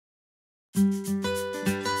ni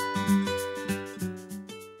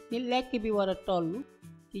lekk bi war a tollu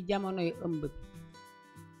ci jamonoy ëmb bi.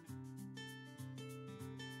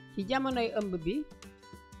 ci jamonoy ëmb bi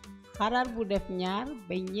xarar bu def 2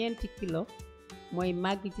 ba 4 kilo mooy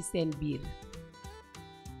màgg ci seen biir.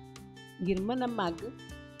 ngir mën a màgg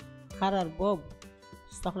xarar boobu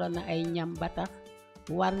soxla na ay ñam ba tax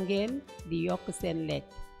war ngeen di yokk seen lekk.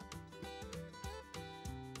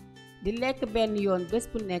 di lekk benn yoon bés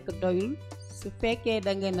bu nekk doyul su fekkee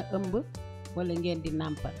da ngeen a ëmb wala ngeen di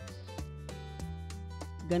nàmpal.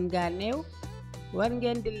 gën gaa néew war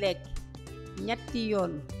ngeen di lekk 3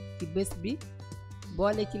 yoon ci bés bi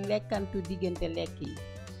boole ci lekkantu diggante lekk yi.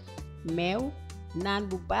 meew naan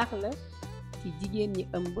bu baax la ci jigéen ñi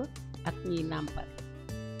ëmb ak ñiy nàmpal.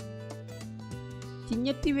 ci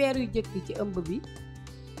 3 weer yu jëkk ci ëmb bi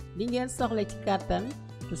li ngeen soxla ci kàttan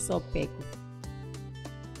du soppeeku.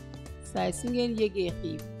 saay su ngeen yëgee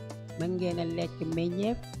xiif mën ngeen a lekk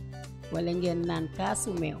meññeef wala ngeen naan kaasu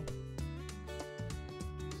meew.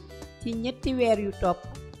 ci 3 weer yu topp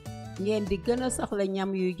ngeen di gën a soxla ñam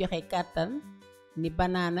yuy joxe kàttan ni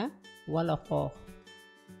banaana wala xoox.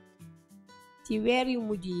 ci weer yu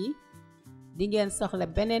mujj yi di ngeen soxla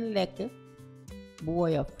beneen lekk bu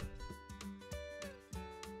woyof.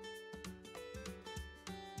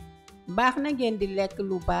 baax na ngeen di lekk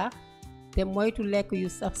lu baax te moytu lekk yu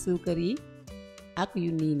saf suukar yi ak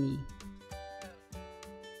yu niin yi.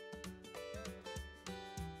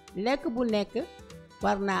 lekk bu nekk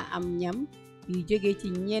war naa am ñam yu jóge ci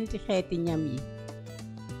 4 xeeti ñam yi.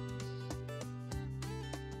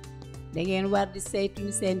 dangeen war di saytu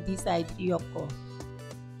ni seen diisaay di yokkoo.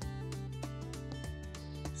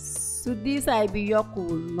 su diisaay bi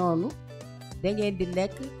yokkuwul noonu dangeen di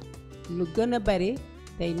lekk lu gën a bari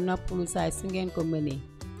tey noppalu saay su ngeen ko mënee.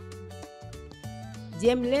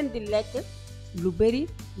 jéem leen di lekk lu bari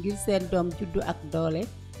ngir seen doom juddu ak doole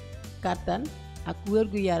kàttan ak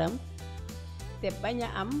wérgu yaram te bañ a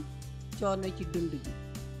am coono ci dund gi.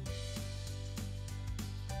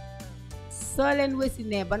 soo leen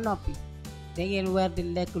wasinee ba noppi dangeen war di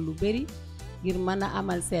lekk lu bari ngir mën a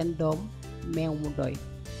amal seen doom meew mu doy.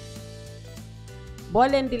 boo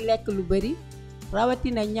leen di lekk lu bari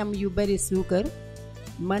rawatina ñam yu bari suukar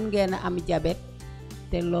mën ngeen a am jabet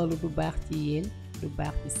te loolu du baax ci yéen du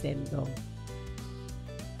baax ci seen doom.